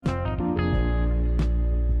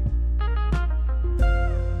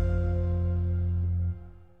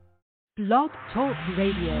Blog Talk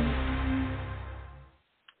Radio.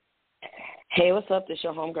 Hey, what's up? This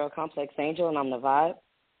your homegirl, Complex Angel, and I'm the Vibe.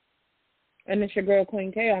 And it's your girl,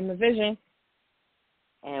 Queen K. I'm the Vision.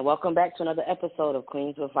 And welcome back to another episode of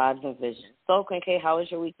Queens with Vibes and Vision. So, Queen K, how has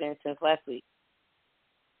your week been since last week?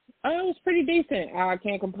 It was pretty decent. I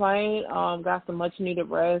can't complain. Got some much-needed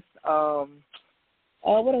rest. What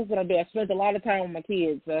else did I do? I spent a lot of time with my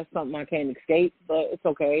kids. That's something I can't escape, but it's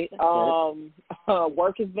okay.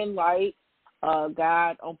 Work has been light.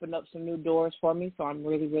 God opened up some new doors for me, so I'm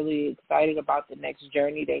really, really excited about the next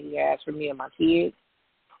journey that He has for me and my kids.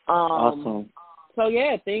 Awesome. So,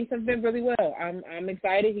 yeah, things have been really well. I'm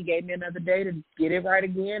excited. He gave me another day to get it right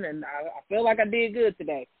again, and I feel like I did good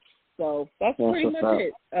today. So that's pretty much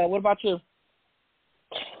it. What about you?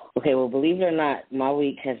 Okay, well, believe it or not, my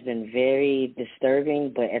week has been very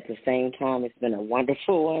disturbing, but at the same time, it's been a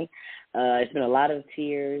wonderful one. It's been a lot of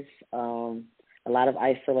tears, a lot of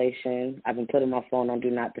isolation. I've been putting my phone on Do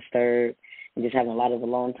Not Disturb and just having a lot of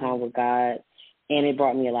alone time with God, and it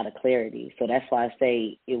brought me a lot of clarity. So that's why I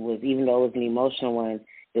say it was, even though it was an emotional one,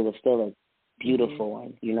 it was still a beautiful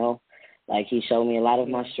one, you know? Like, He showed me a lot of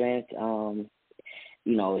my strength.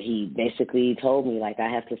 You know, He basically told me, like, I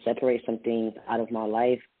have to separate some things out of my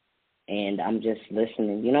life, and I'm just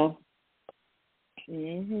listening, you know?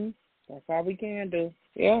 That's all we can do.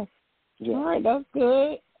 Yeah. Yeah. All right, that's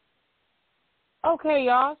good. Okay,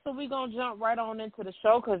 y'all, so we're going to jump right on into the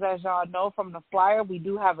show because, as y'all know from the flyer, we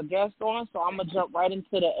do have a guest on, so I'm going to jump right into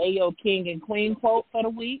the Ayo King and Queen quote for the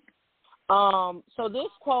week. So this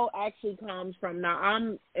quote actually comes from, now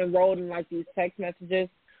I'm enrolled in, like, these text messages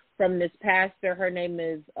from this pastor. Her name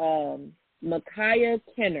is Micaiah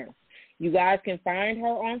Kenner. You guys can find her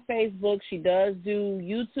on Facebook. She does do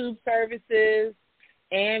YouTube services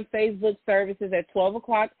and Facebook services at 12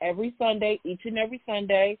 o'clock every Sunday, each and every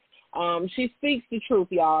Sunday. She speaks the truth,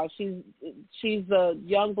 y'all. She's a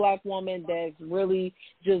young black woman that's really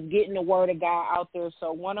just getting the word of God out there.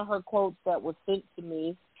 So one of her quotes that was sent to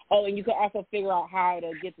me, and you can also figure out how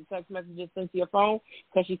to get the text messages sent to your phone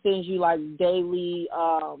because she sends you, like, daily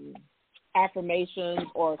affirmations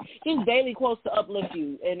or just daily quotes to uplift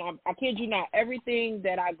you. And I kid you not, everything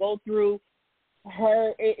that I go through,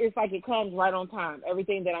 it's like it comes right on time.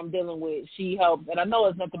 Everything that I'm dealing with, she helps. And I know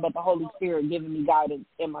it's nothing but the Holy Spirit giving me guidance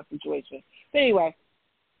in my situation. But anyway,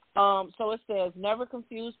 so it says, never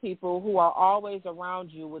confuse people who are always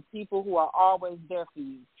around you with people who are always there for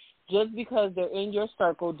you. Just because they're in your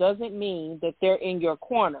circle doesn't mean that they're in your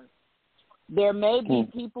corner. There may be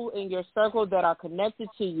people in your circle that are connected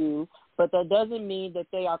to you, but that doesn't mean that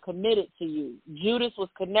they are committed to you. Judas was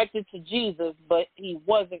connected to Jesus, but he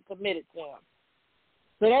wasn't committed to him.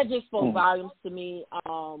 So that just spoke volumes to me.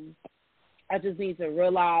 I just need to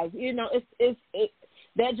realize, you know,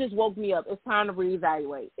 that just woke me up. It's time to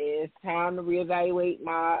reevaluate. It's time to reevaluate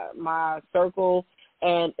my circle,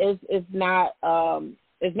 and it's not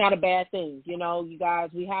a bad thing. You know, you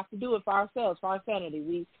guys, we have to do it for ourselves, for our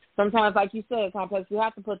sanity. Sometimes, like you said, Complex, we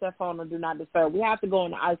have to put that phone on Do Not Disturb. We have to go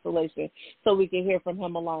into isolation so we can hear from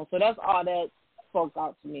Him alone. So that's all that spoke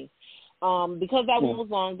out to me. Because that one was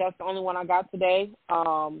long, that's the only one I got today.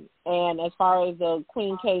 And as far as the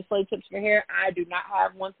Queen K Slay Tips for Hair, I do not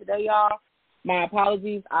have one today, y'all. My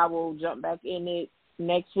apologies. I will jump back in it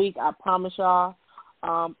next week. I promise y'all.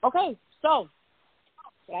 Okay, so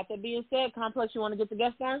that being said, Complex, you want to get the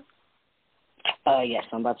guest on? Yes,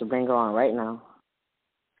 I'm about to bring her on right now.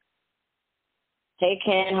 Hey,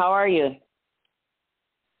 Ken, how are you?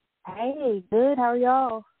 Hey, good. How are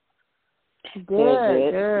y'all?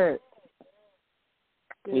 Good.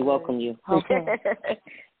 We welcome you. Okay.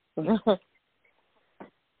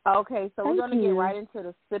 Okay, so we're going to get right into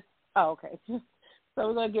the sip. Oh, okay. So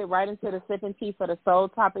we're going to get right into the sipping tea for the soul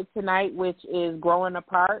topic tonight, which is growing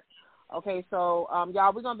apart. Okay, so,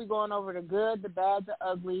 y'all, we're going to be going over the good, the bad, the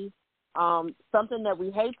ugly, something that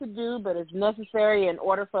we hate to do, but it's necessary in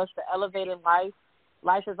order for us to elevate in life.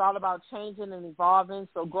 Life is all about changing and evolving,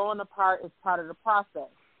 so growing apart is part of the process.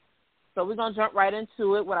 So we're going to jump right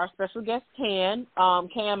into it with our special guest, Ken.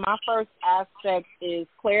 Ken, my first aspect is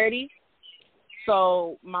clarity.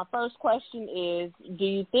 So my first question is, do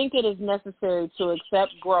you think it is necessary to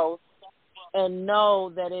accept growth and know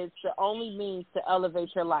that it's the only means to elevate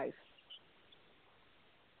your life?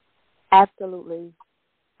 Absolutely.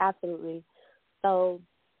 So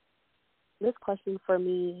this question for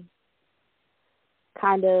me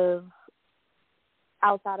kind of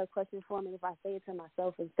outside of question form, and if I say it to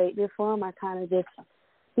myself in statement form, I kind of just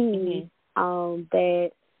see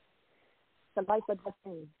that the life of the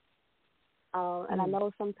thing. And I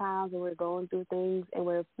know sometimes when we're going through things and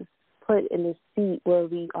we're put in this seat where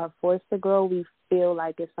we are forced to grow, we feel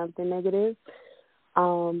like it's something negative.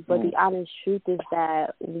 But the honest truth is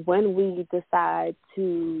that when we decide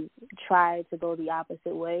to try to go the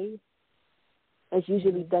opposite way, it's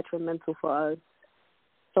usually detrimental for us.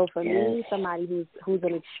 So for me, somebody who's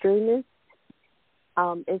an extremist,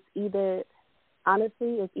 it's either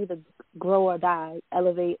grow or die,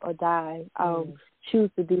 elevate or die, choose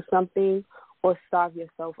to do something or starve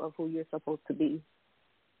yourself of who you're supposed to be.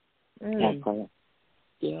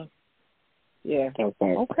 Yeah. Yeah.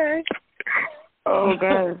 Okay. Oh,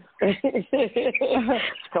 God.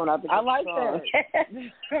 Coming out the I like that.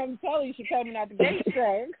 I'm telling you, she's coming out the gate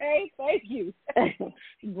strong. Okay, thank you.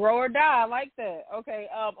 Grow or die. I like that. Okay.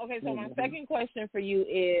 So my second question for you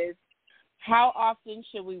is, how often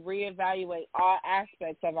should we reevaluate all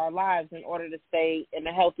aspects of our lives in order to stay in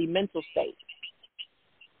a healthy mental state?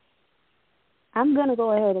 I'm going to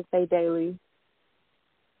go ahead and say daily.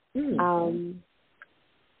 And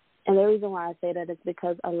the reason why I say that is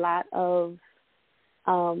because a lot of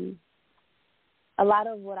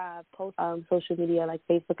what I post on social media, like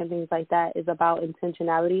Facebook and things like that, is about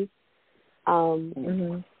intentionality.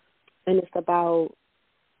 And it's about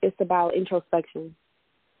introspection.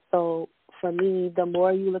 So for me, the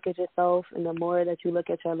more you look at yourself and the more that you look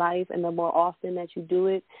at your life and the more often that you do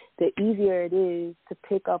it, the easier it is to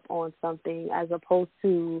pick up on something, as opposed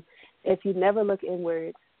to if you never look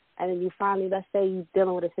inward and then you finally, let's say you're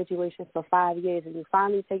dealing with a situation for 5 years and you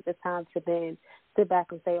finally take the time to then sit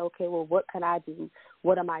back and say, okay, well, what can I do?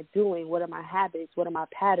 What am I doing? What are my habits? What are my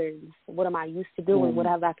patterns? What am I used to doing? What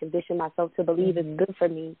have I conditioned myself to believe is good for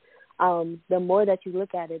me? The more that you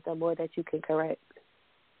look at it, the more that you can correct.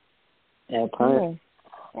 Yeah, perfect.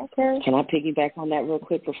 Okay. Can I piggyback on that real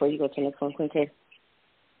quick before you go to the next one, Quinte?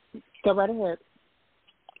 Go right ahead.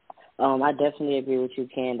 I definitely agree with you,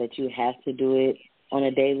 Ken, that you have to do it on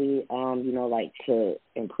a daily, like to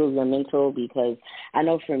improve your mental, because I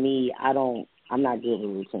know for me, I'm not good with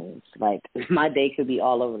routines. Like, my day could be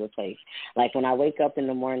all over the place. Like, when I wake up in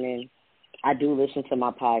the morning, I do listen to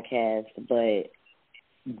my podcast, but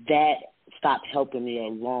that stopped helping me a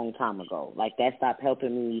long time ago. Like, that stopped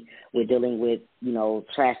helping me with dealing with,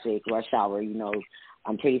 traffic, rush hour.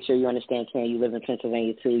 I'm pretty sure you understand, Ken, you live in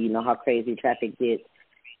Pennsylvania too. You know how crazy traffic gets.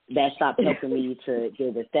 That stopped helping me to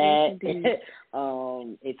deal with that.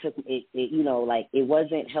 It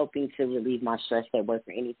wasn't helping to relieve my stress at work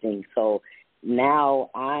or anything. So now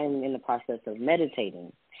I'm in the process of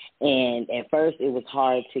meditating. And at first it was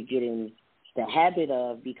hard to get in the habit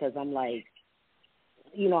of, because I'm like,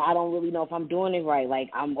 I don't really know if I'm doing it right. Like,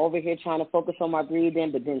 I'm over here trying to focus on my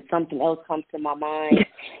breathing, but then something else comes to my mind,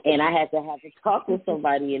 and I had to have a talk with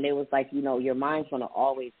somebody, and it was like, your mind's going to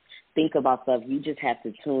always think about stuff. You just have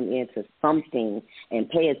to tune into something and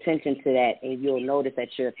pay attention to that, and you'll notice that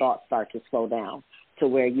your thoughts start to slow down to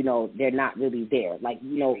where, they're not really there. Like,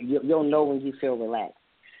 you'll know when you feel relaxed.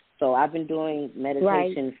 So I've been doing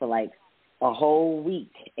meditation for like a whole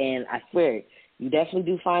week, and I swear, you definitely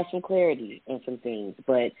do find some clarity in some things,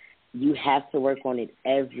 but you have to work on it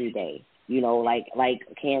every day. Like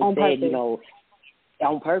Cam said,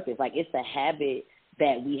 on purpose. Like, it's a habit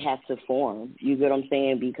that we have to form. You get what I'm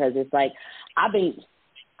saying? Because it's like,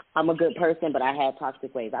 I'm a good person, but I had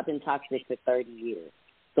toxic ways. I've been toxic for 30 years.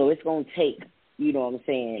 So it's going to take,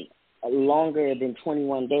 longer than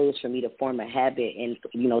 21 days for me to form a habit and,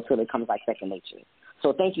 till it comes like second nature.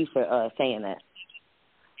 So thank you for saying that.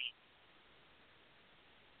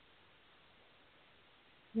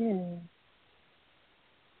 Yeah.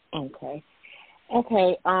 Okay.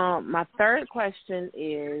 My third question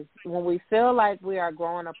is, when we feel like we are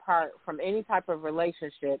growing apart from any type of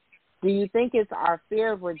relationship, do you think it's our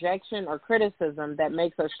fear of rejection or criticism that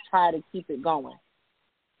makes us try to keep it going?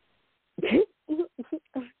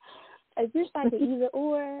 Is this like an either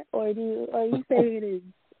or you say it is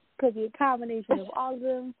could be a combination of all of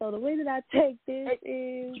them? So the way that I take this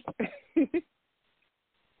is,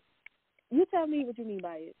 you tell me what you mean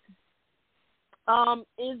by it.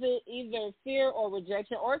 Is it either fear or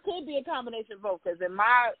rejection, or it could be a combination of both? Because in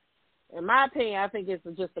my opinion, I think it's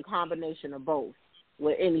just a combination of both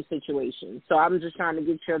with any situation. So I'm just trying to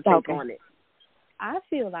get your take on it. I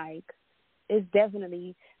feel like it's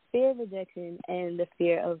definitely fear of rejection and the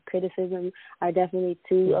fear of criticism are definitely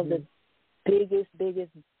two of the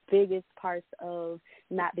biggest parts of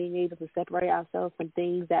not being able to separate ourselves from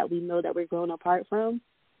things that we know that we're growing apart from.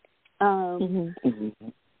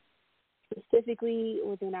 Specifically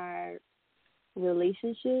within our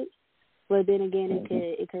relationships, But then again,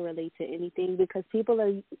 it can relate to anything because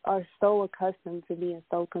people are so accustomed to being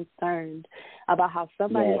so concerned about how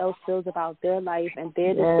somebody else feels about their life and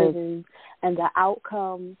their decisions and the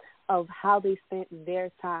outcome of how they spent their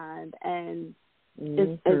time. And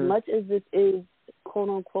as much as this is quote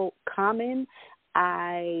unquote common,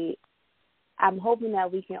 I'm hoping that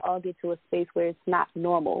we can all get to a space where it's not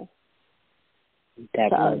normal.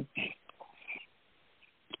 Definitely.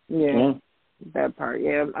 Yeah. That part,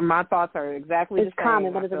 yeah. My thoughts are exactly the same. It's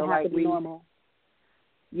common, but it doesn't have to be normal.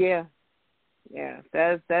 Yeah.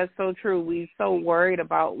 That's so true. We're so worried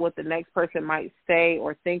about what the next person might say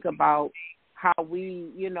or think about how we,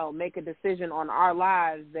 make a decision on our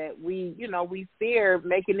lives that we fear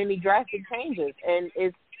making any drastic changes, and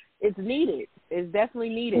it's needed. It's definitely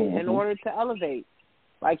needed in order to elevate.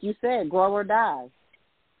 Like you said, grow or die.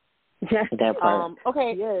 That part.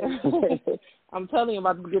 Okay. Yeah. I'm telling you, I'm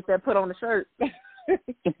about to get that put on the shirt.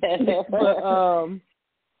 But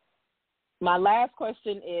my last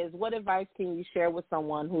question is, what advice can you share with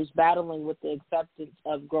someone who's battling with the acceptance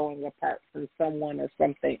of growing apart from someone or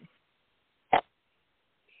something?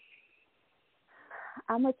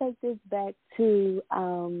 I'm going to take this back to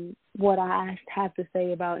what I have to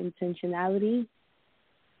say about intentionality.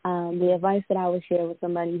 The advice that I would share with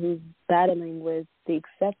somebody who's battling with the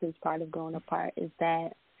acceptance part of growing apart is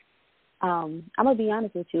that I'm going to be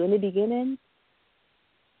honest with you. In the beginning,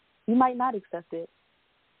 you might not accept it.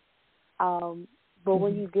 But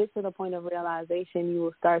when you get to the point of realization, you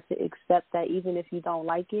will start to accept that even if you don't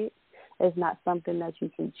like it, it's not something that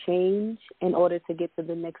you can change in order to get to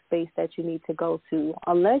the next space that you need to go to.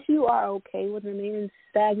 Unless you are okay with remaining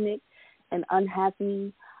stagnant and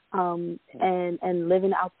unhappy and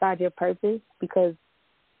living outside your purpose, because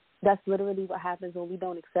that's literally what happens when we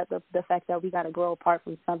don't accept the fact that we got to grow apart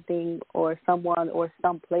from something or someone or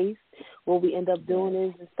someplace. What we end up doing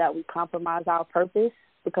is that we compromise our purpose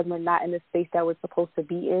because we're not in the space that we're supposed to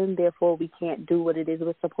be in. Therefore, we can't do what it is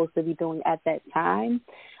we're supposed to be doing at that time.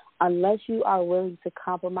 Unless you are willing to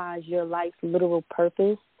compromise your life's literal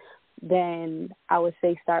purpose, then I would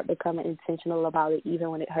say start becoming intentional about it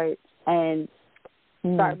even when it hurts, and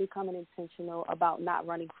start becoming intentional about not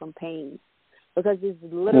running from pain. Because there's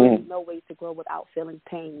literally no way to grow without feeling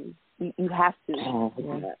pain. You have to.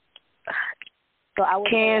 So I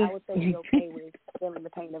would say be okay with feeling the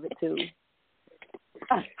pain of it too.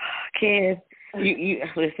 Ken, you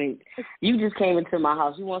listen. You just came into my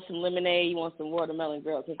house. You want some lemonade? You want some watermelon,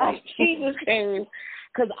 girl? Because she just came.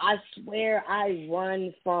 Because I swear I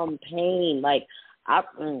run from pain. Like I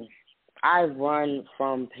run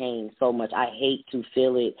from pain so much. I hate to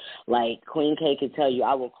feel it. Like Queen K can tell you,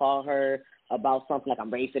 I will call her about something like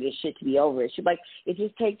I'm ready for this shit to be over. She'd be like, it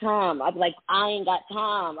just take time. I'd be like, I ain't got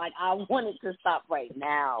time. Like I want it to stop right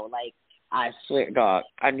now. Like I swear, dog,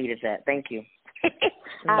 I needed that. Thank you.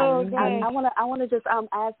 I want to just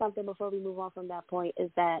add something before we move on from that point.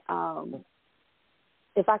 Is that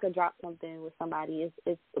if I could drop something with somebody,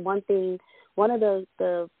 it's one thing. One of the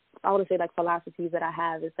I want to say like philosophies that I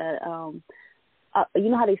have is that you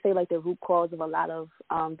know how they say like the root cause of a lot of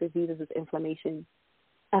diseases is inflammation.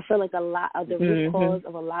 I feel like a lot of the root cause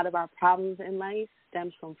of a lot of our problems in life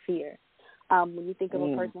stems from fear. When you think of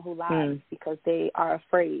a person who lies because they are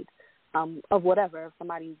afraid of whatever,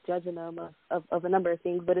 somebody judging them of a number of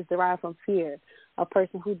things, but it's derived from fear. A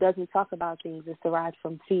person who doesn't talk about things is derived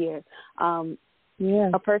from fear. A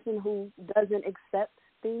person who doesn't accept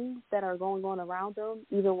things that are going on around them,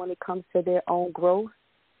 even when it comes to their own growth,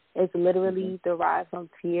 is literally derived from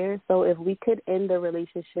fear. So if we could end the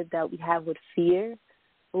relationship that we have with fear,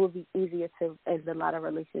 it would be easier to end a lot of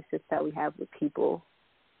relationships that we have with people.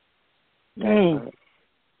 Ken,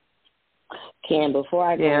 before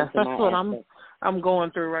I go into that's my what aspect, I'm going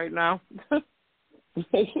through right now.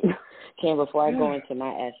 Ken, before I go into my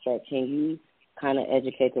aspect, can you kind of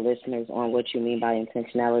educate the listeners on what you mean by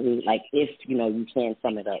intentionality? Like, if you can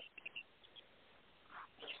sum it up.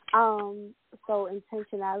 So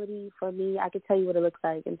intentionality for me, I can tell you what it looks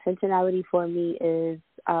like. Intentionality for me is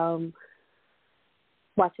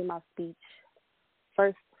watching my speech.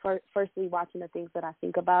 Firstly, watching the things that I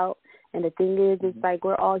think about, and the thing is, it's like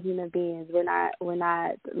we're all human beings. We're not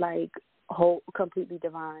like whole, completely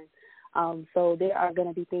divine. So there are going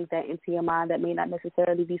to be things that enter your mind that may not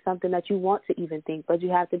necessarily be something that you want to even think, but you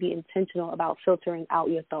have to be intentional about filtering out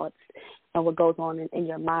your thoughts and what goes on in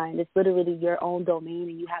your mind. It's literally your own domain,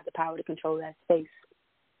 and you have the power to control that space.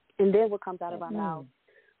 And then what comes out of our mouth,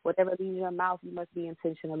 whatever leaves your mouth, you must be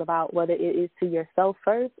intentional about, whether it is to yourself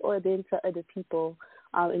first or then to other people.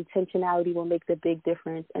 Intentionality will make the big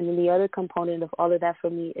difference. And then the other component of all of that for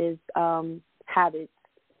me is habits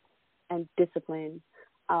and discipline.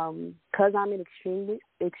 'cause I'm an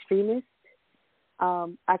extremist,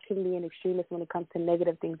 I can be an extremist when it comes to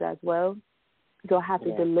negative things as well. So I have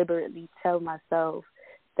to deliberately tell myself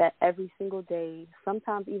that every single day,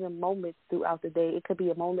 sometimes even moments throughout the day, it could be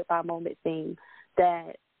a moment-by-moment thing,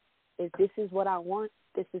 that if this is what I want,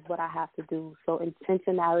 this is what I have to do. So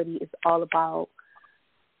intentionality is all about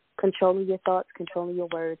controlling your thoughts, controlling your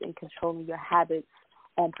words, and controlling your habits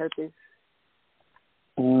on purpose.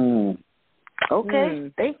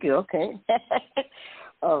 Okay, thank you. Okay.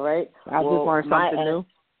 All right. I just learned something new.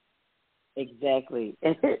 Exactly.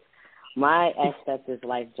 My aspect is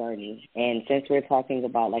life journey. And since we're talking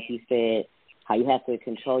about, like you said, how you have to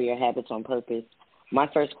control your habits on purpose, my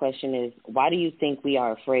first question is, why do you think we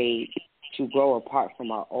are afraid to grow apart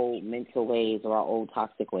from our old mental ways or our old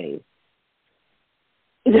toxic ways?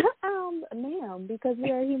 Ma'am, because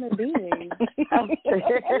we are human beings.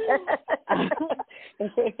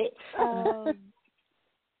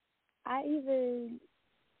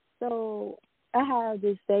 I have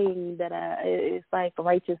this saying that it's like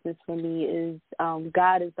righteousness for me is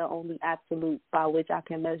God is the only absolute by which I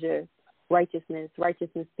can measure righteousness.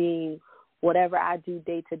 Righteousness being whatever I do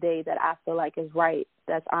day to day that I feel like is right,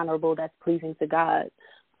 that's honorable, that's pleasing to God.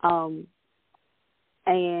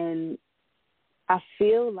 And I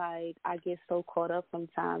feel like I get so caught up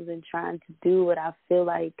sometimes in trying to do what I feel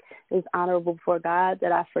like is honorable for God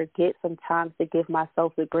that I forget sometimes to give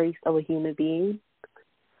myself the grace of a human being.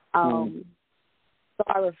 So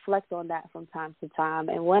I reflect on that from time to time.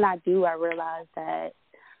 And when I do, I realize that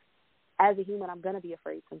as a human, I'm going to be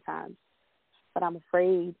afraid sometimes. But I'm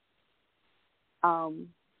afraid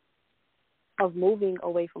of moving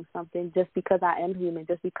away from something just because I am human,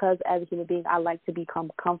 just because as a human being I like to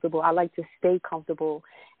become comfortable. I like to stay comfortable.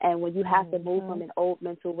 And when you have to move from an old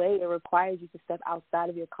mental way, it requires you to step outside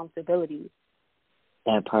of your comfortability.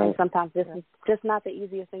 That part. And sometimes this is just not the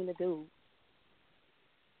easiest thing to do.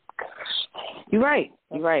 You're right.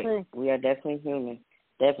 You're right. We are definitely human.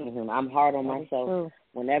 Definitely human. I'm hard on myself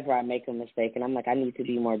whenever I make a mistake, and I'm like, I need to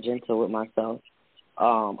be more gentle with myself.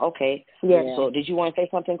 Okay. Yeah. So did you want to say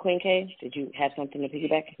something, Queen K? Did you have something to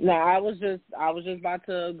piggyback? No, I was just about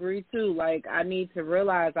to agree too. Like, I need to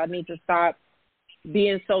realize I need to stop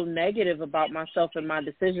being so negative about myself and my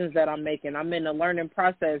decisions that I'm making. I'm in a learning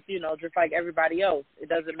process, just like everybody else. It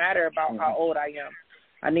doesn't matter about how old I am.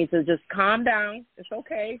 I need to just calm down. It's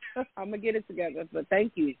okay. I'm going to get it together. But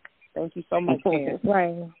thank you. Thank you so much, Ken.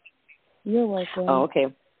 Right. You're welcome. Oh, okay.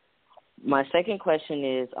 My second question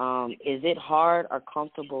is it hard or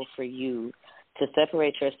comfortable for you to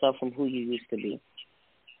separate yourself from who you used to be?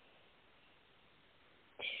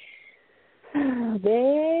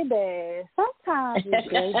 Baby, sometimes it's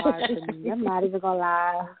very hard for me. I'm not even going to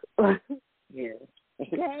lie. Yeah.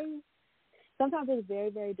 Okay? Sometimes it's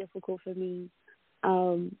very, very difficult for me.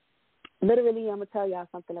 Literally, I'm going to tell y'all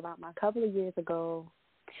something about my couple of years ago,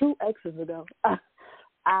 2 exes ago.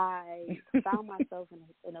 I found myself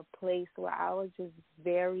in a place where I was just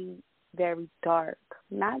very, very dark.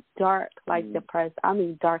 Not dark like depressed. I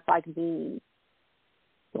mean dark like mean.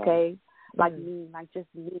 Okay? Like mean, like just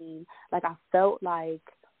mean. Like I felt like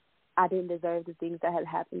I didn't deserve the things that had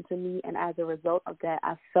happened to me. And as a result of that,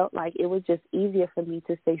 I felt like it was just easier for me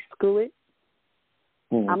to say, screw it.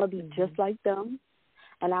 I'm going to be just like them.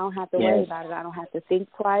 And I don't have to worry about it. I don't have to think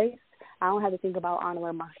twice. I don't have to think about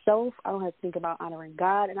honoring myself. I don't have to think about honoring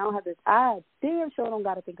God. And I damn sure don't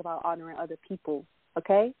got to think about honoring other people,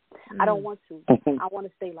 okay? I don't want to. I want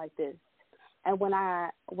to stay like this. And when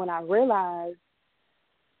I realized,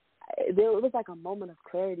 it was like a moment of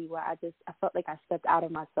clarity where I felt like I stepped out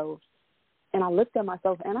of myself. And I looked at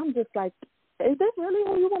myself, and I'm just like, is this really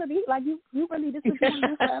who you want to be? Like, you really, this is what you want to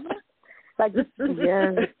do forever? Like, this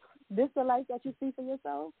is the life that you see for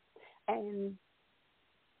yourself? And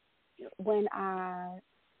when I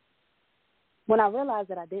realized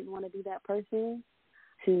that I didn't want to be that person,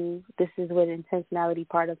 this is where the intentionality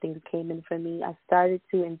part of things came in for me. I started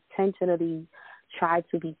to intentionally try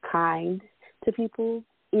to be kind to people,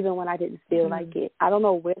 even when I didn't feel like it. I don't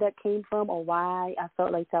know where that came from or why I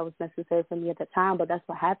felt like that was necessary for me at the time, but that's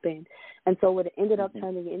what happened. And so what it ended up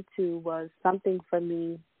turning into was something for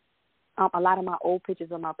me. A lot of my old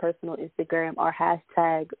pictures on my personal Instagram are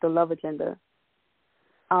hashtag the love agenda.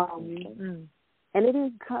 And it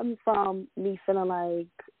didn't come from me feeling like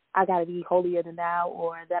I got to be holier than thou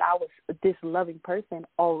or that I was this loving person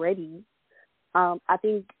already. I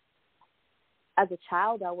think as a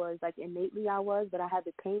child I was, like innately I was, but I had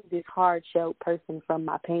become this hard-shelled person from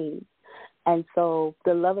my pain. And so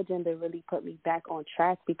the love agenda really put me back on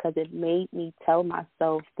track because it made me tell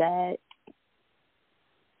myself that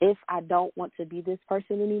if I don't want to be this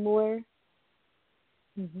person anymore,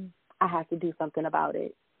 I have to do something about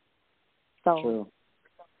it. So True.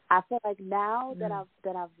 I feel like now that I've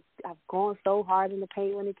gone so hard in the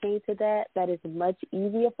paint when it came to that it's much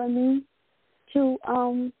easier for me to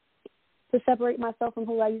separate myself from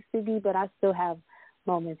who I used to be, but I still have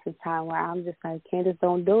moments in time where I'm just like, Candace,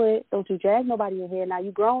 don't do it. Don't you drag nobody in here. Now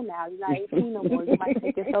you grown now. You're not 18 no more. You might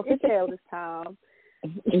take yourself to jail this time.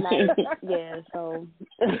 Like, yeah, so.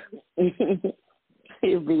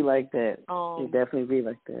 It'd be like that. It'd definitely be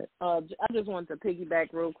like that. I just wanted to piggyback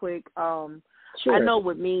real quick. Sure. I know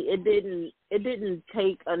with me, it didn't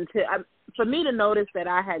take until for me to notice that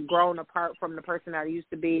I had grown apart from the person I used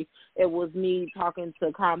to be. It was me talking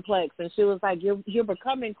to Complex, and she was like, "You're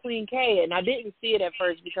becoming Queen K," and I didn't see it at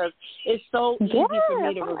first because it's so easy for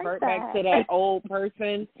me to revert back to that old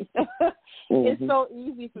person. It's so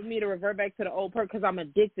easy for me to revert back to the old person because I'm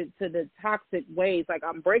addicted to the toxic ways. Like,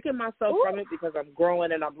 I'm breaking myself from it because I'm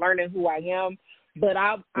growing and I'm learning who I am. But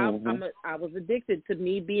I was addicted to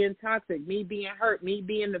me being toxic, me being hurt, me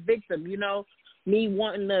being the victim, you know, me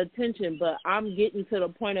wanting the attention. But I'm getting to the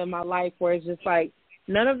point in my life where it's just like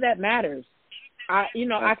none of that matters. I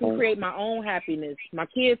can create my own happiness. My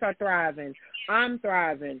kids are thriving. I'm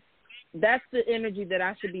thriving. That's the energy that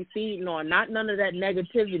I should be feeding on, not none of that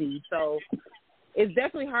negativity. So it's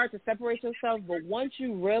definitely hard to separate yourself, but once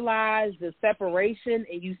you realize the separation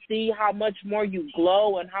and you see how much more you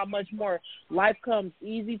glow and how much more life comes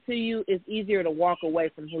easy to you, it's easier to walk away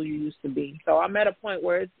from who you used to be. So I'm at a point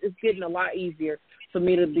where it's getting a lot easier for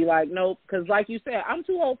me to be like, nope, because like you said, I'm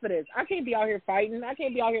too old for this. I can't be out here fighting. I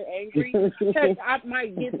can't be out here angry. Heck, I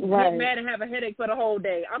might get mad and have a headache for the whole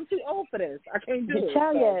day. I'm too old for this. I can't do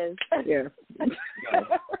it. Yeah.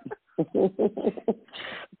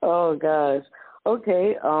 Oh, gosh.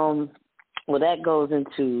 Okay, well, that goes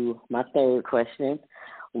into my third question.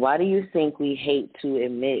 Why do you think we hate to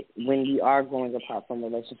admit when we are going apart from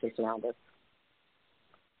relationships around us?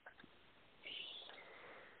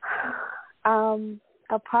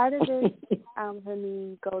 A part of it for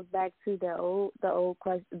me goes back to the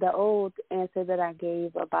old answer that I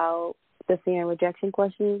gave about the fear and rejection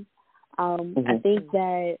question. I think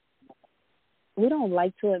that we don't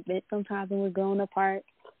like to admit sometimes when we're growing apart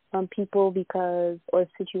from people or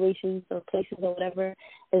situations or places or whatever,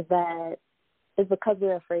 is that it's because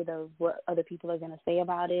we're afraid of what other people are going to say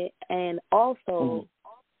about it. And also,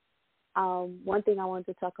 one thing I wanted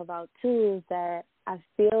to talk about too is that I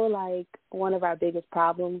feel like one of our biggest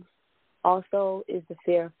problems also is the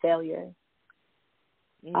fear of failure.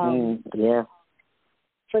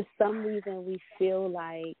 For some reason, we feel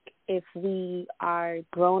like if we are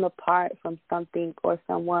grown apart from something or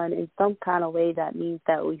someone in some kind of way, that means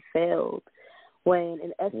that we failed, when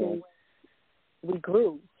in essence, we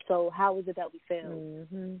grew. So how is it that we failed?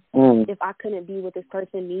 If I couldn't be what this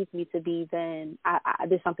person needs me to be, then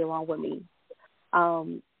there's something wrong with me.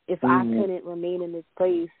 If I couldn't remain in this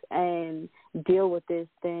place and deal with this,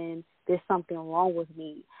 then there's something wrong with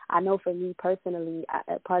me. I know for me personally,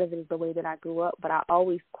 part of it is the way that I grew up, but I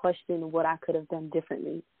always question what I could have done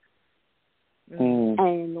differently.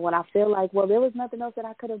 And when I feel like, well, there was nothing else that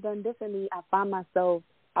I could have done differently, I find myself,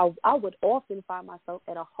 I would often find myself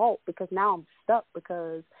at a halt because now I'm stuck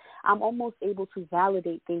because I'm almost able to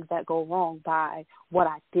validate things that go wrong by what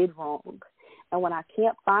I did wrong. And when I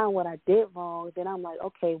can't find what I did wrong, then I'm like,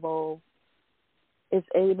 okay, well,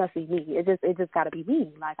 it must be me. It just got to be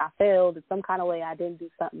me. Like, I failed in some kind of way. I didn't do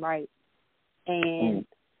something right. And,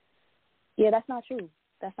 that's not true.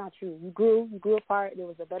 That's not true. You grew apart. There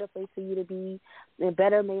was a better place for you to be. And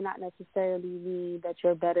better may not necessarily mean that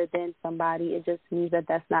you're better than somebody. It just means that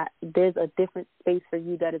there's a different space for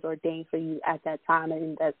you that is ordained for you at that time and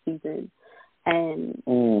in that season. And,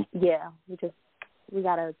 we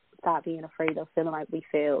got to stop being afraid of feeling like we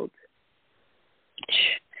failed.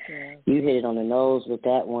 You hit it on the nose with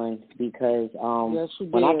that one because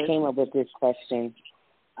when I came up with this question,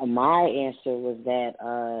 my answer was that,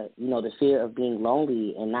 the fear of being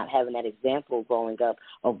lonely and not having that example growing up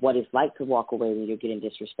of what it's like to walk away when you're getting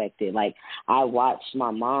disrespected. Like, I watched my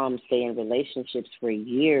mom stay in relationships for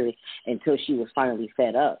years until she was finally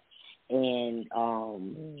fed up. And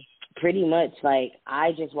pretty much, like,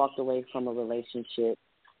 I just walked away from a relationship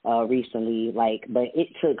recently, but it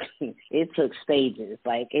took stages.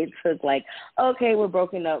 Like, it took okay, we're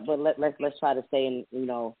broken up, but let's try to stay and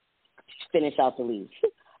finish out the lease.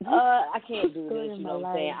 I can't do this, you know what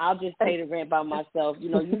I'm saying? I'll just pay the rent by myself. You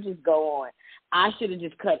just go on. I should have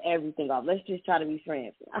just cut everything off. Let's just try to be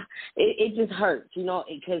friends. It just hurts,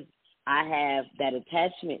 because I have that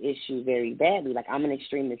attachment issue very badly. Like, I'm an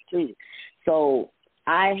extremist too. So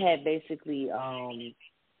I had basically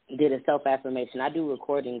did a self-affirmation. I do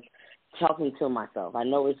recordings talking to myself. I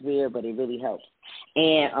know it's weird, but it really helps.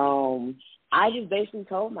 And I just basically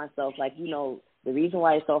told myself, like, you know, the reason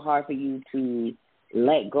why it's so hard for you to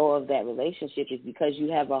let go of that relationship is because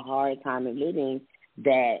you have a hard time admitting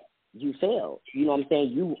that you failed. You know what I'm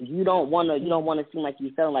saying? You don't want to seem like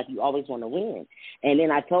you failed, like you always want to win. And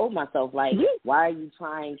then I told myself, like, why are you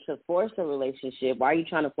trying to force a relationship? Why are you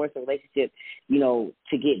trying to force a relationship, you know,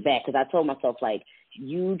 to get back? Because I told myself, like,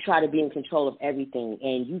 you try to be in control of everything,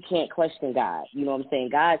 and you can't question God. You know what I'm saying?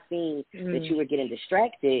 God seen that you were getting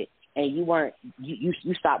distracted, and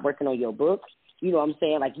you stopped working on your book. You know what I'm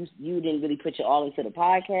saying? Like, you didn't really put your all into the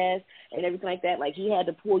podcast and everything like that. Like, he had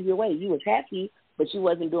to pull you away. You was happy, but you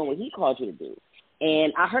wasn't doing what he called you to do.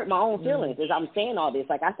 And I hurt my own feelings as I'm saying all this.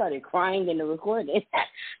 Like, I started crying in the recording.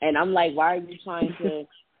 And I'm like, why are you trying to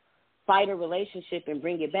fight a relationship and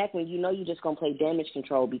bring it back when you know you're just going to play damage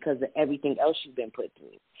control because of everything else you've been put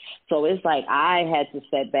through? So it's like I had to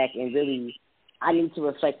step back and really, I need to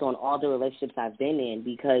reflect on all the relationships I've been in,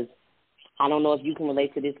 because I don't know if you can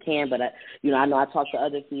relate to this, Cam, but I know I talked to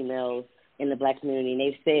other females in the Black community, and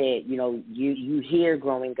they've said, you know, you hear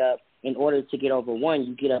growing up, in order to get over one,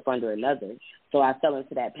 you get up under another. So I fell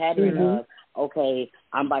into that pattern of, okay,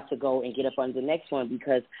 I'm about to go and get up under the next one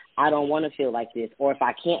because I don't want to feel like this. Or if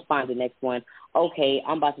I can't find the next one, okay,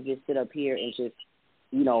 I'm about to just sit up here and just,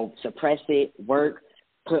 you know, suppress it, work,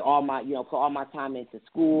 put all my time into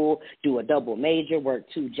school, do a double major, work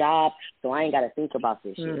 2 jobs, so I ain't got to think about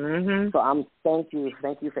this shit. So thank you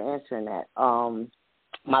for answering that.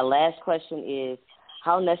 My last question is,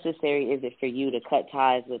 how necessary is it for you to cut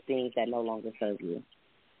ties with things that no longer serve you?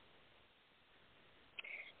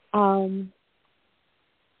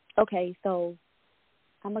 Okay, so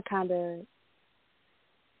I'm kind of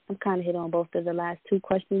hit on both of the last 2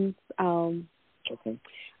 questions. Okay.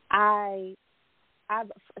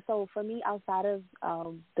 So for me, outside of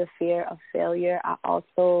the fear of failure, I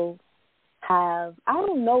also have, I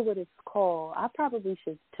don't know what it's called. I probably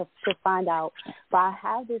should to find out. But I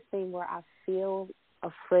have this thing where I feel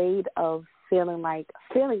afraid of feeling like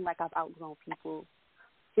I've outgrown people,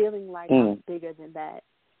 feeling like I'm bigger than that,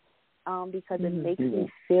 because it makes me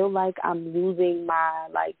feel like I'm losing my,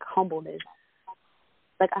 like, humbleness.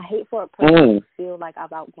 Like, I hate for a person to feel like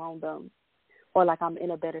I've outgrown them or like I'm in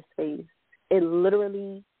a better space. It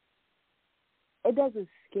literally, it doesn't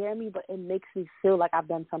scare me, but it makes me feel like I've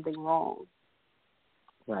done something wrong.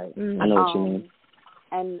 Right. I know what you mean.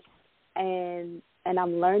 And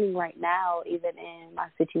I'm learning right now, even in my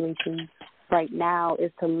situation right now,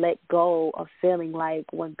 is to let go of feeling like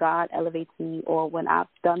when God elevates me or when I've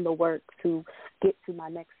done the work to get to my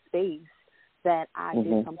next space that I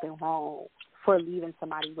did something wrong for leaving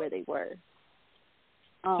somebody where they were.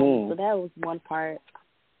 So that was one part.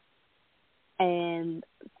 And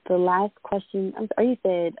the last question, you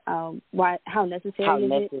said how necessary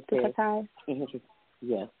is it to cut ties?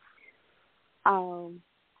 Yes.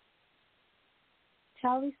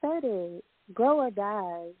 Charlie said it. Grow or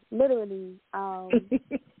die. Literally,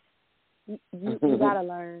 you gotta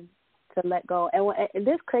learn to let go. And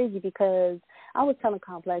this crazy because I was telling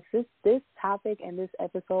Complex this topic and this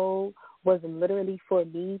episode was literally for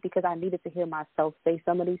me because I needed to hear myself say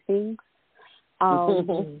some of these things.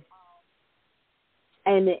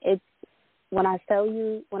 And it's when I tell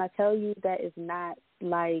you that it's not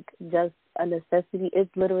like just a necessity, it's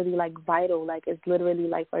literally like vital, like it's literally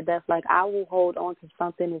like for death. Like I will hold on to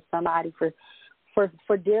something and somebody for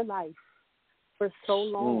dear life for so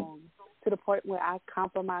long to the point where I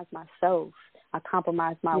compromise myself. I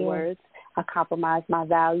compromise my words. I compromise my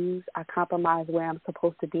values. I compromise where I'm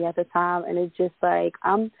supposed to be at the time. And it's just like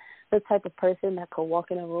I'm the type of person that could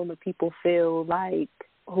walk in a room and people feel like,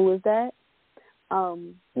 who is that?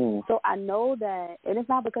 So I know that, and it's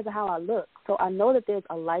not because of how I look. So I know that there's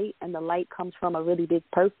a light, and the light comes from a really big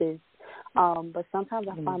purpose. But sometimes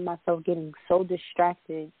I find myself getting so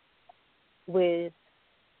distracted with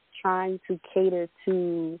trying to cater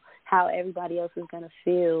to how everybody else is going to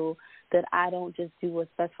feel that I don't just do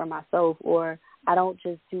what's best for myself, or I don't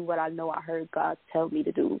just do what I know I heard God tell me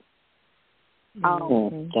to do.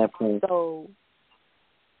 Definitely. So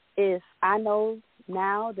if I know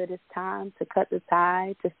now that it's time to cut the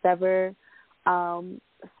tie, to sever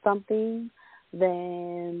something,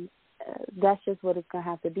 then that's just what it's going to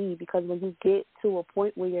have to be. Because when you get to a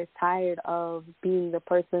point where you're tired of being the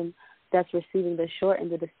person that's receiving the short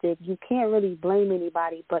end of the stick, you can't really blame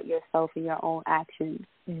anybody but yourself and your own actions.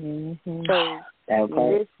 So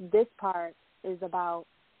this part is about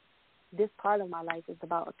this part of my life is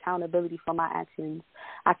about accountability for my actions.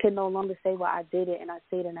 I could no longer say, well, I did it, and I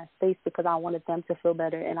stayed in that space because I wanted them to feel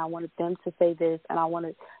better, and I wanted them to say this, and I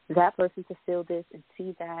wanted that person to feel this and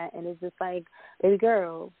see that. And it's just like, baby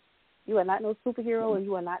girl, you are not no superhero, and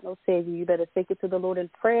you are not no savior. You better take it to the Lord in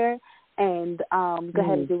prayer and go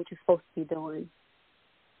ahead and do what you're supposed to be doing.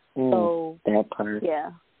 So, that part.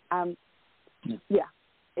 Yeah.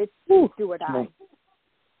 It's do or die.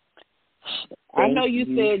 I know you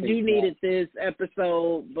said you needed this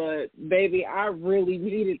episode, but baby, I really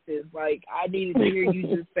needed this. Like, I needed to hear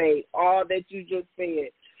you just say all that you just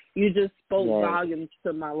said. You just spoke volumes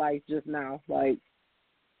to my life just now. Like,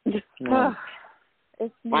 I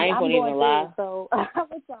ain't gonna even lie. So,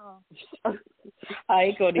 what's y'all? I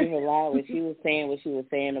ain't gonna even lie. When she was saying what she was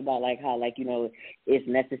saying about like how like, you know, it's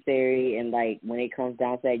necessary and like when it comes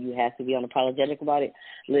down to that you have to be unapologetic about it.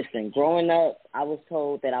 Listen, growing up I was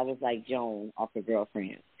told that I was like Joan off of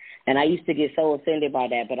Girlfriends. And I used to get so offended by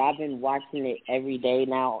that, but I've been watching it every day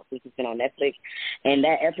now since it's been on Netflix. And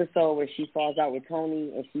that episode where she falls out with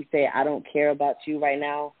Tony and she said, I don't care about you right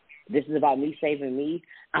now. This is about me saving me.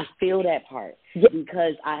 I feel that part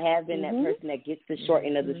because I have been that person that gets the short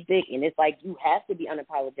end of the stick, and it's like you have to be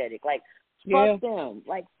unapologetic. Like, fuck them.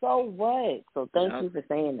 Like, so what? So thank you for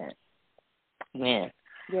saying that. Man.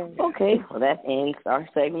 Yeah. Okay, well, that ends our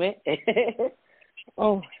segment.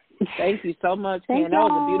 Oh, thank you so much, Ken. That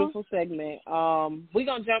was a beautiful segment. We're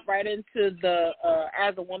going to jump right into the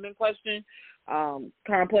As a Woman question.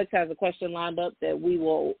 Complex has a question lined up that we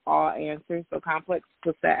will all answer. So, Complex,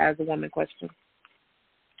 puts that As a Woman question.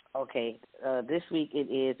 Okay, this week it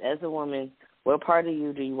is, as a woman, what part of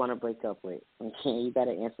you do you want to break up with? Okay, you got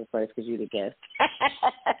to answer first because you're the guest.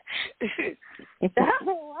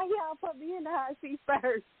 Why y'all put me in the hot seat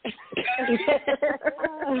first?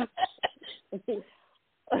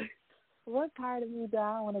 What part of me do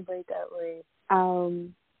I want to break up with?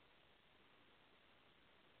 I'm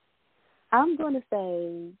going to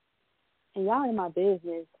say, and y'all in my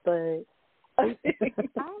business, but I'm going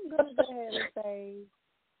to go ahead and say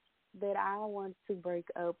that I want to break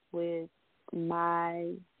up with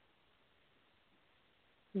my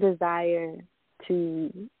desire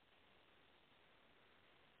to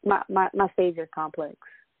my savior complex.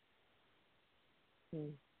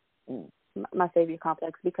 My savior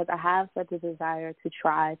complex, because I have such a desire to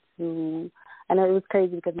try to, and it was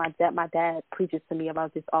crazy because my dad preaches to me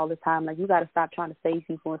about this all the time. Like, you got to stop trying to save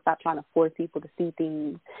people and stop trying to force people to see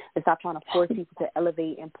things and stop trying to force people to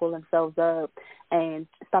elevate and pull themselves up and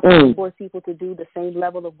stop trying to force people to do the same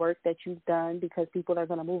level of work that you've done, because people are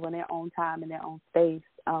going to move on their own time in their own space.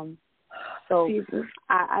 So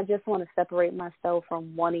I just want to separate myself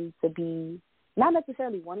from wanting to be, not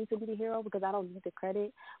necessarily wanting to be the hero because I don't need the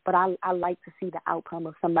credit, but I like to see the outcome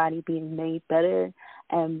of somebody being made better.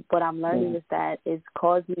 And what I'm learning is that it's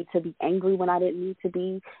caused me to be angry when I didn't need to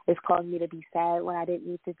be. It's caused me to be sad when I didn't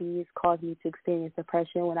need to be. It's caused me to experience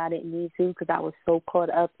depression when I didn't need to, because I was so caught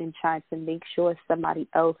up in trying to make sure somebody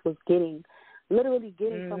else was literally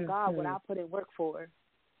getting from God what I put in work for.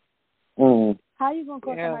 How are you gonna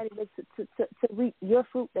call somebody to reap your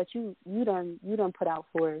fruit that you done put out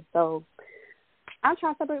for? So I'm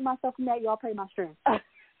trying to separate myself from that. Y'all pray my strength.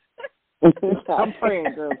 I'm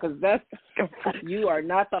praying, girl, because you are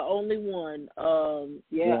not the only one.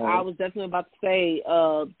 I was definitely about to say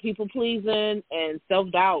people pleasing and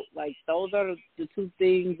self doubt. Like, those are the two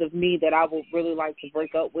things of me that I would really like to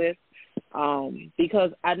break up with.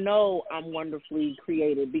 Because I know I'm wonderfully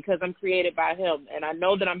created, because I'm created by Him, and I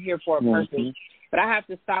know that I'm here for a purpose. But I have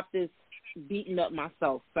to stop this beating up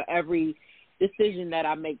myself for every decision that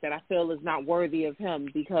I make that I feel is not worthy of Him,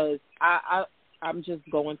 because I'm just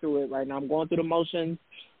going through it right now. I'm going through the motions,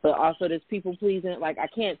 but also this people pleasing. Like, I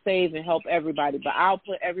can't save and help everybody, but I'll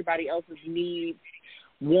put everybody else's needs,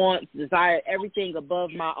 wants, desire, everything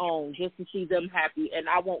above my own just to see them happy, and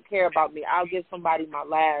I won't care about me. I'll give somebody my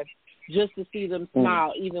last just to see them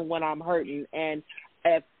smile, even when I'm hurting. And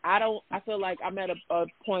if I feel like I'm at a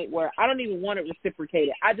point where I don't even want it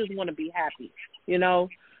reciprocated. I just want to be happy, you know?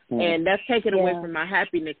 And that's taken away from my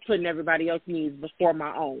happiness, putting everybody else's needs before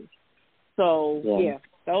my own. So,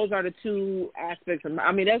 those are the two aspects of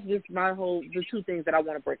that's just the two things that I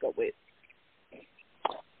want to break up with.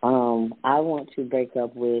 I want to break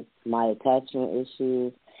up with my attachment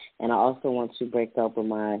issues, and I also want to break up with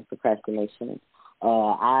my procrastination.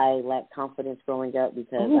 I lacked confidence growing up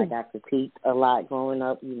because I got critiqued a lot growing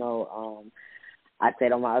up. You know, I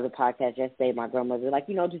said on my other podcast yesterday, my grandmother,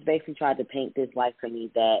 just basically tried to paint this life for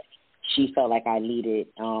me that she felt like I needed.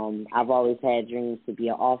 I've always had dreams to be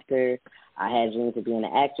an author. I had dreams of being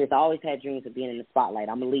an actress. I always had dreams of being in the spotlight.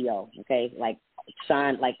 I'm a Leo, okay? Like,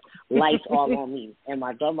 shine, like, lights all on me. And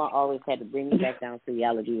my grandma always had to bring me back down to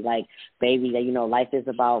reality. Like, baby, you know, life is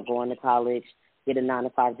about going to college, get a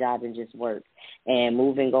 9-to-5 job, and just work. And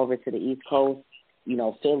moving over to the East Coast, you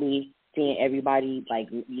know, Philly, seeing everybody, like,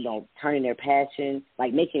 you know, turning their passion,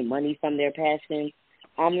 like, making money from their passion.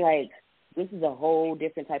 I'm like, this is a whole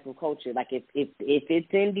different type of culture. Like, if it's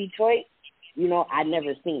in Detroit, you know, I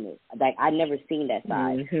never seen it. Like, I never seen that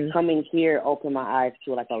side. Mm-hmm. Coming here opened my eyes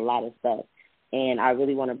to, like, a lot of stuff. And I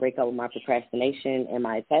really want to break up with my procrastination and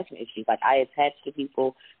my attachment issues. Like, I attach to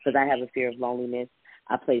people because I have a fear of loneliness.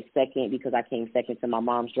 I played second because I came second to my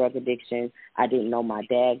mom's drug addiction. I didn't know my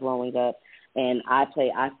dad growing up. And I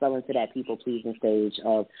fell into that people-pleasing stage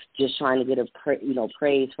of just trying to get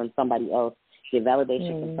praise from somebody else, get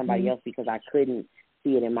validation from somebody else because I couldn't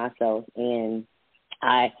see it in myself. And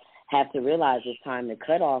I have to realize it's time to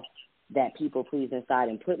cut off that people-pleasing side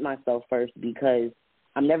and put myself first, because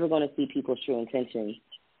I'm never going to see people's true intentions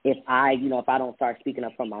if I don't start speaking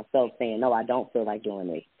up for myself, saying, no, I don't feel like doing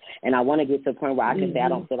this. And I want to get to a point where I can say I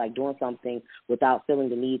don't feel like doing something without feeling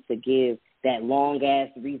the need to give that long-ass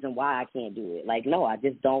reason why I can't do it. Like, no, I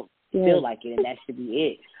just don't feel like it, and that should be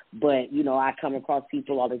it. But, you know, I come across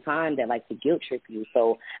people all the time that like to guilt trip you.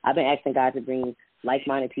 So I've been asking God to bring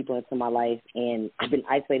like-minded people into my life, and I've been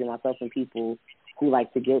isolating myself from people who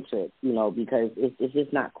like to guilt trip, you know, because it's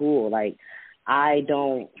just not cool. Like, I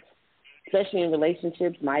don't, especially in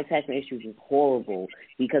relationships, my attachment issues is horrible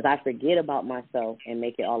because I forget about myself and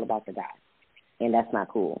make it all about the guy, and that's not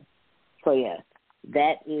cool. So, yeah,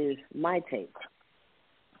 that is my take.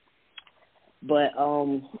 But,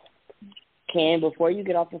 Ken, before you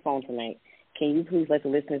get off the phone tonight, can you please let the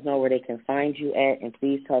listeners know where they can find you at, and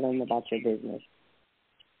please tell them about your business?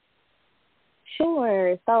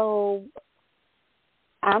 Sure. So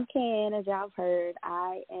I'm Ken, as y'all have heard.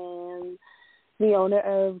 I am the owner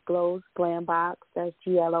of Glow's Glam Box. That's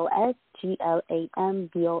GLOS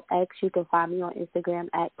GLAMBOX. You can find me on Instagram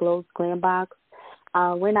at Glow's Glam Box.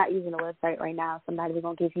 We're not using a website right now, so I'm not even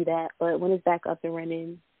going to give you that. But when it's back up and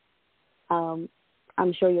running,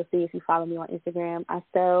 I'm sure you'll see if you follow me on Instagram. I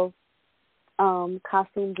sell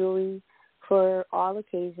costume jewelry for all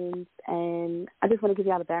occasions, and I just want to give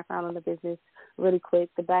y'all the background on the business really quick.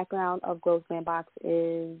 The background of Glow's Glam Box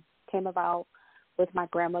came about with my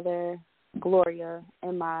grandmother, Gloria,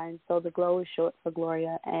 in mind. So the Glow is short for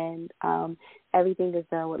Gloria, and everything is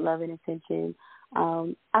done with love and intention.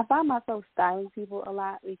 I find myself styling people a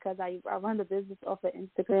lot because I run the business off of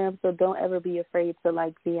Instagram, so don't ever be afraid to,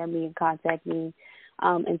 like, DM me and contact me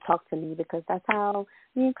and talk to me, because that's how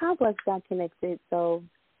me and Complex got connected. So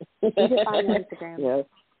you can find me on Instagram.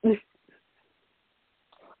 Yes.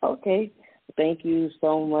 Okay. Thank you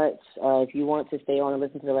so much. If you want to stay on and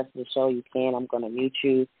listen to the rest of the show, you can. I'm going to mute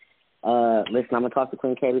you. Listen, I'm going to talk to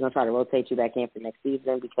Queen K. We're going to try to rotate you back in for next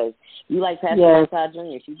season because you like Pastor Todd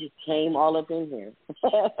Jr. She just came all up in here.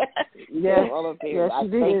 Yes, all up here. yes, I she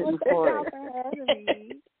thank did. you for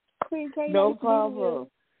it. Queen K, No problem.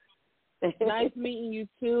 Nice meeting you,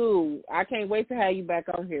 too. I can't wait to have you back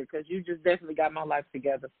on here because you just definitely got my life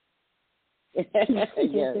together. Yes,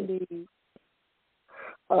 indeed.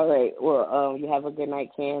 All right. Well, you have a good night,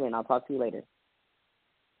 Ken, and I'll talk to you later.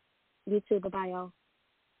 You too. Bye-bye, y'all.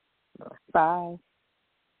 Bye.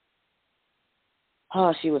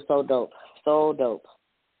 Oh, she was so dope. So dope.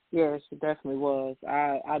 Yeah, she definitely was.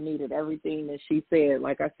 I needed everything that she said.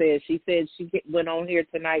 Like I said, she went on here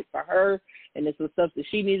tonight for her, and this was stuff that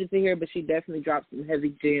she needed to hear, but she definitely dropped some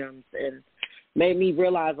heavy gems and made me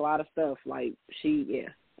realize a lot of stuff. Like, she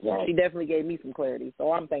definitely gave me some clarity,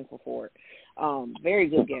 so I'm thankful for it. Very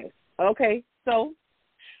good guest. Okay, so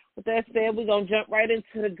with that said, we're going to jump right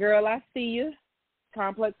into the Girl I See You.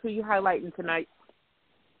 Complex, who you highlighting tonight?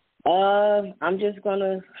 I'm just going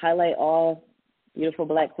to highlight all beautiful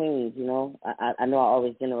black queens, you know. I know I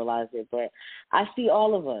always generalize it, but I see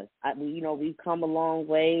all of us. We've come a long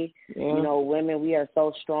way. Yeah. You know, women, we are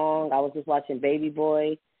so strong. I was just watching Baby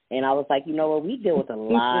Boy, and I was like, you know what, we deal with a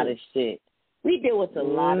lot of shit. We deal with a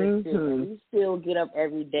lot of shit, but we still get up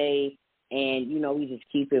every day and, you know, we just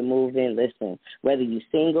keep it moving. Listen, whether you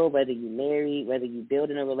single, whether you married, whether you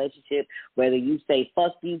building a relationship, whether you say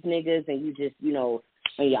fuck these niggas and you just, you know,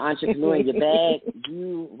 and you're entrepreneur in your bag,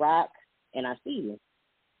 you rock, and I see you.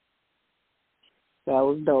 That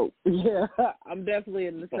was dope. Yeah, I'm definitely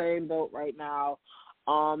in the same boat right now.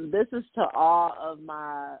 This is to all of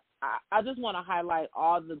I just want to highlight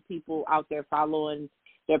all the people out there following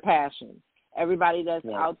their passion. Everybody that's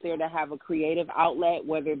out there that have a creative outlet,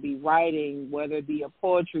 whether it be writing, whether it be a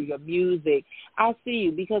poetry or music, I see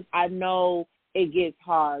you because I know it gets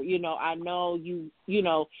hard. You know, I know you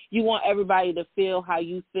want everybody to feel how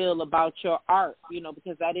you feel about your art, you know,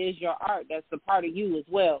 because that is your art. That's a part of you as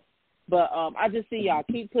well. But I just see y'all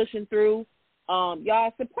keep pushing through.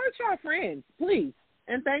 Y'all support your friends, please.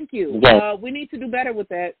 And thank you. Yes. We need to do better with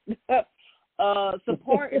that.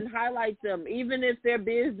 Support and highlight them, even if their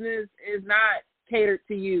business is not catered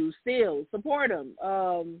to you. Still support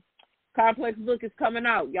them. Complex book is coming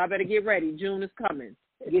out. Y'all better get ready. June is coming.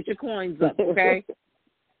 Get your coins up, okay?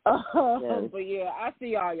 Yes. But yeah, I see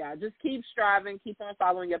y'all. Just keep striving. Keep on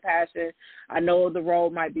following your passion. I know the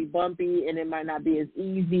road might be bumpy and it might not be as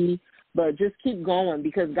easy, but just keep going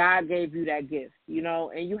because God gave you that gift, you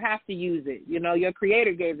know, and you have to use it. You know, your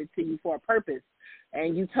Creator gave it to you for a purpose,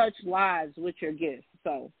 and you touch lives with your gift.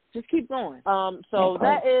 So just keep going. So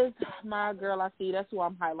that is my girl I see. That's who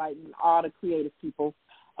I'm highlighting, all the creative people.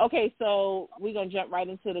 Okay, so we're going to jump right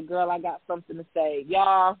into the girl I got something to say.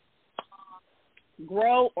 Y'all,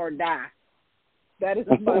 grow or die. That is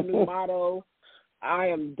my new motto. I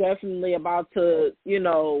am definitely about to, you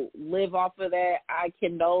know, live off of that. I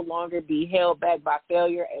can no longer be held back by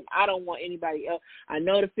failure, and I don't want anybody else. I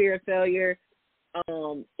know the fear of failure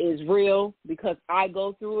is real because I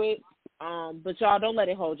go through it, but y'all don't let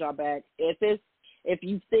it hold y'all back. If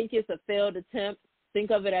you think it's a failed attempt, think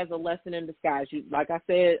of it as a lesson in disguise. Like I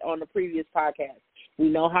said on the previous podcast, we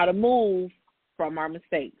know how to move from our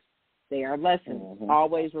mistakes. They are lessons. Mm-hmm.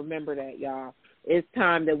 Always remember that, y'all. It's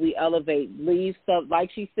time that we elevate, leave stuff, like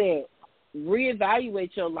she said,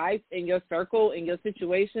 reevaluate your life and your circle and your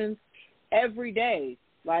situations every day.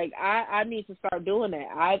 Like, I need to start doing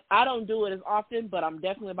that. I don't do it as often, but I'm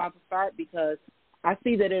definitely about to start because I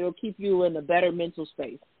see that it'll keep you in a better mental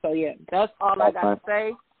space. So, yeah, that's all I got to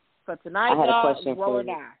say. For tonight, y'all, grow or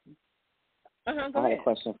die. I had a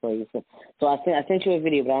question for you. So I sent you a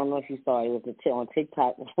video, but I don't know if you saw it. It was on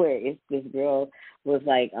TikTok where this girl was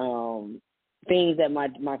like things that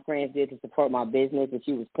my friends did to support my business, and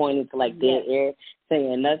she was pointing to like dead air,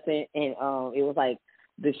 saying nothing, and it was like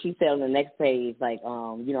she said on the next page like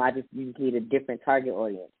you know, you just need a different target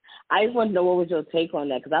audience. I just want to know what was your take on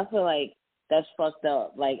that, because I feel like that's fucked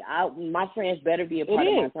up. Like my friends better be a part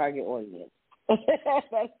of my target audience.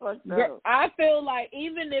 That's fucked up. I feel like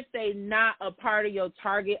even if they not a part of your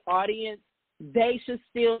target audience, they should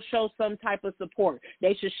still show some type of support.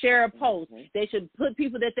 They should share a post. Mm-hmm. They should put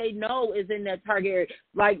people that they know is in that target area.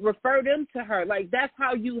 Like, refer them to her. Like, that's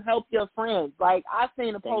how you help your friends. Like, I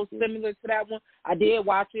seen a post similar to that one. I did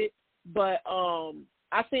watch it, but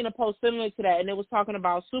I seen a post similar to that, and it was talking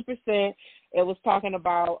about Super Scent. It was talking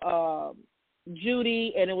about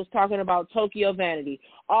Judy, and it was talking about Tokyo Vanity.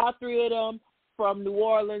 All three of them from New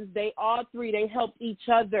Orleans, they helped each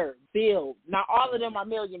other build. Now, all of them are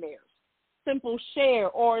millionaires. Simple share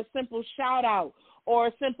or a simple shout out or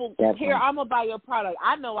a simple, here, I'm going to buy your product.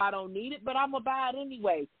 I know I don't need it, but I'm going to buy it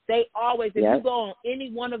anyway. They always, if you go on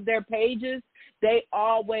any one of their pages, they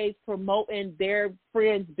always promoting their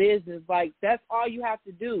friend's business. Like, that's all you have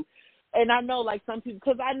to do. And I know, like, some people,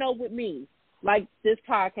 because I know with me, like this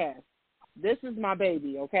podcast, this is my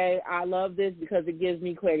baby, okay? I love this because it gives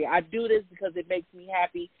me clarity. I do this because it makes me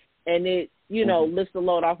happy and it, you know, lifts the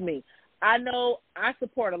load off me. I know I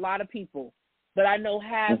support a lot of people, but I know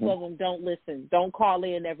half of them don't listen, don't call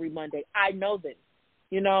in every Monday. I know this,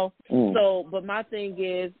 you know? So, but my thing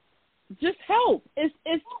is just help.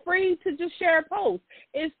 It's free to just share a post.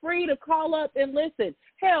 It's free to call up and listen.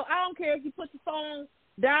 Hell, I don't care if you put the phone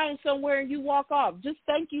down somewhere and you walk off. Just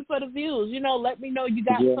thank you for the views. You know, let me know you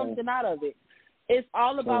got something out of it. It's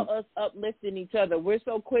all about us uplifting each other. We're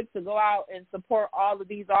so quick to go out and support all of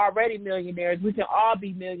these already millionaires. We can all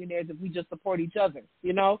be millionaires if we just support each other,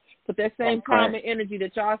 you know? Put that same time and energy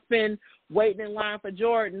that y'all spend waiting in line for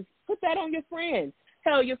Jordans, put that on your friends.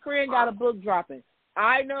 Hell, your friend got a book dropping.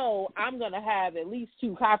 I know I'm going to have at least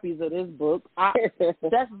 2 copies of this book.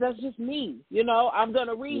 That's just me, you know? I'm going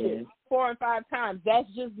to read it 4 and 5 times. That's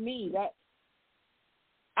just me.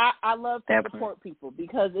 I love to support people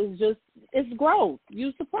because it's growth.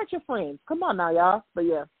 You support your friends. Come on now, y'all. But,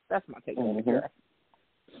 yeah, that's my take on it.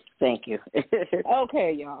 Thank you.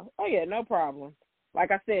 Okay, y'all. Oh, yeah, no problem.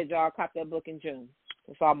 Like I said, y'all, cop that book in June.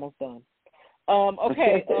 It's almost done.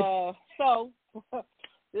 Okay, so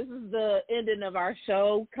this is the ending of our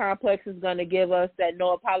show. Complex is going to give us that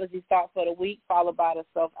no apologies thought for the week, followed by the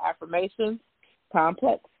self-affirmations.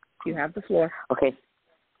 Complex, you have the floor. Okay.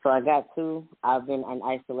 So I got 2. I've been in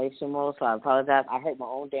isolation mode, so I apologize. I hurt my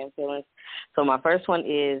own damn feelings. So my first one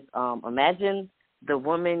is imagine the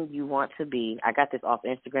woman you want to be. I got this off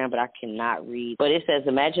Instagram, but I cannot read. But it says,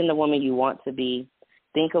 imagine the woman you want to be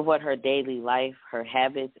Think of what her daily life, her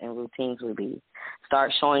habits, and routines would be.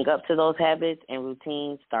 Start showing up to those habits and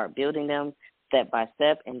routines. Start building them step by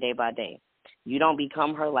step and day by day. You don't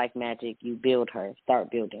become her like magic. You build her.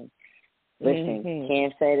 Start building. Listen,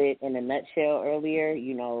 Cam said it in a nutshell earlier.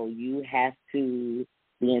 You have to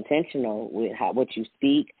be intentional with what you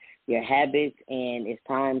speak, your habits, and it's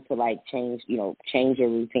time to change your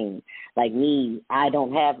routine. Like me, I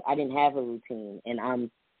didn't have a routine, and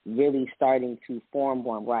I'm really starting to form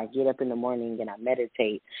one where I get up in the morning and I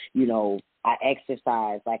meditate. I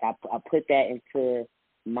exercise. I put that into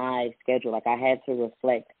my schedule. I had to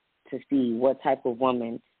reflect to see what type of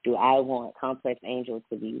woman do I want Complex Angel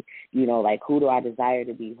to be. Who do I desire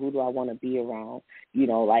to be? Who do I want to be around?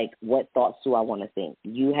 What thoughts do I want to think?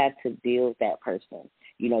 You have to build that person.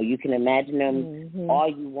 You can imagine them all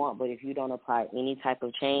you want, but if you don't apply any type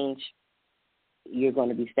of change, you're going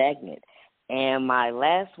to be stagnant. And my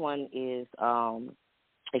last one is,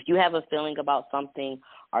 if you have a feeling about something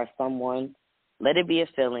or someone, let it be a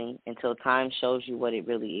feeling until time shows you what it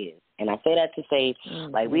really is. And I say that to say,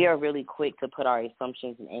 we are really quick to put our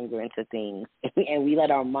assumptions and anger into things, and we let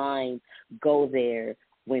our mind go there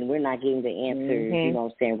when we're not getting the answers,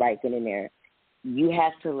 right then and there. You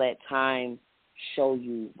have to let time show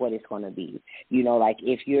you what it's going to be.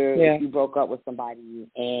 If you broke up with somebody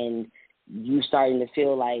and you starting to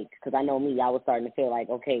feel because I know me, I was starting to feel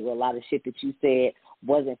okay, well, a lot of shit that you said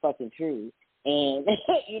wasn't fucking true. And,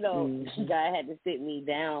 God had to sit me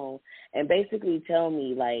down and basically tell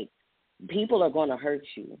me, people are going to hurt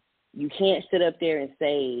you. You can't sit up there and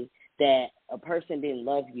say that a person didn't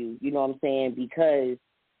love you, you know what I'm saying, because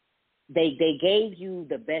they gave you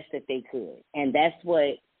the best that they could. And that's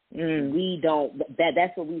what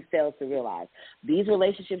that's what we fail to realize. These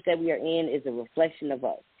relationships that we are in is a reflection of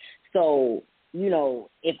us. So,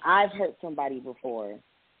 if I've hurt somebody before,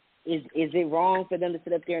 is it wrong for them to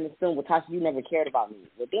sit up there and assume, well, Tasha, you never cared about me?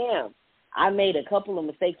 Well, damn, I made a couple of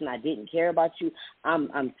mistakes and I didn't care about you.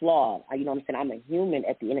 I'm flawed. You know what I'm saying? I'm a human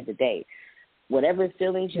at the end of the day. Whatever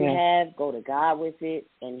feelings you have, go to God with it,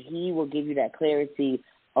 and He will give you that clarity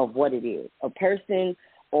of what it is. A person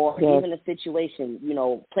or even a situation,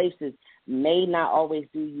 places may not always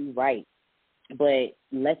do you right, but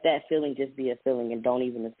let that feeling just be a feeling and don't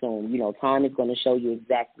even assume. Time is going to show you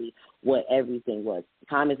exactly what everything was.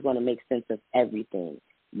 Time is going to make sense of everything.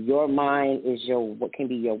 Your mind is what can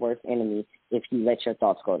be your worst enemy if you let your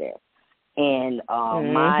thoughts go there. And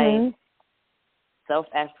my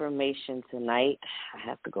self-affirmation tonight, I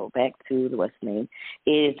have to go back to what's name,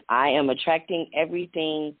 is I am attracting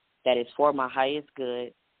everything that is for my highest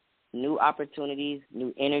good, new opportunities,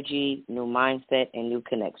 new energy, new mindset, and new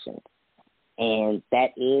connections. And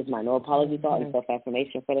that is my no apology thought and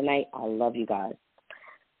self-affirmation for tonight. I love you guys.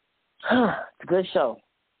 It's a good show.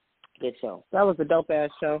 Good show. That was a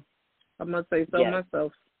dope-ass show. I must say so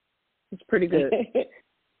myself. It's pretty good.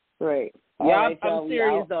 Right. Yeah, I'm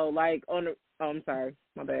serious, though. I'm sorry.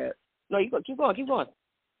 My bad. No, you go. Keep going.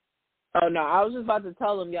 Oh, no, I was just about to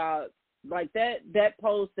tell them, y'all, that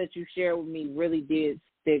post that you shared with me really did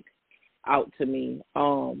stick out to me.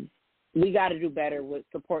 We got to do better with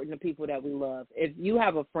supporting the people that we love. If you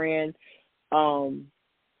have a friend, and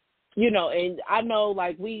I know,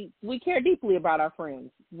 we care deeply about our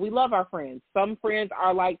friends. We love our friends. Some friends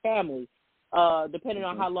are like family, depending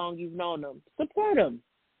on how long you've known them. Support them.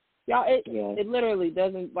 Y'all, it literally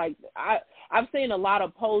doesn't, I've seen a lot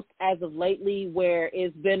of posts as of lately where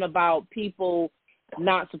it's been about people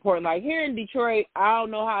not supporting. Here in Detroit, I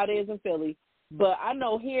don't know how it is in Philly, but I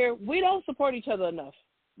know here we don't support each other enough,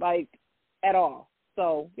 at all.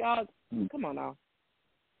 So, y'all, come on now.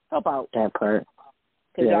 Help out. That part.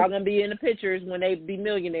 Because y'all going to be in the pictures when they be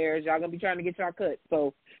millionaires. Y'all going to be trying to get y'all cut.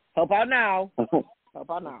 So, help out now. Help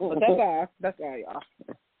out now. But that's all. That's all, y'all.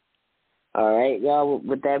 All right, y'all.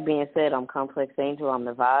 With that being said, I'm Complex Angel. I'm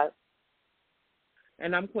the Vibe.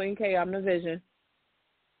 And I'm Queen K. I'm the Vision.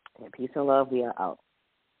 And peace and love. We are out.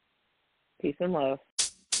 Peace and love.